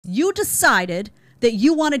You decided that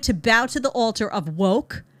you wanted to bow to the altar of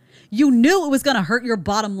woke. You knew it was going to hurt your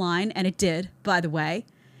bottom line, and it did, by the way.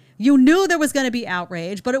 You knew there was going to be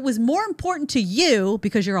outrage, but it was more important to you,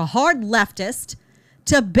 because you're a hard leftist,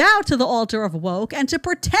 to bow to the altar of woke and to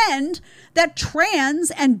pretend that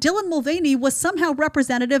trans and Dylan Mulvaney was somehow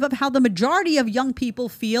representative of how the majority of young people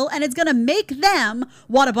feel, and it's going to make them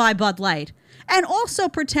want to buy Bud Light. And also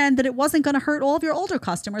pretend that it wasn't going to hurt all of your older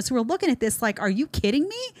customers who are looking at this like, are you kidding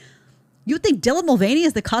me? You think Dylan Mulvaney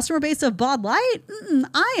is the customer base of Bud Light?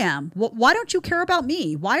 I am. Why don't you care about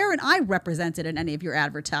me? Why aren't I represented in any of your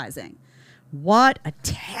advertising? What a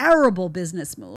terrible business move.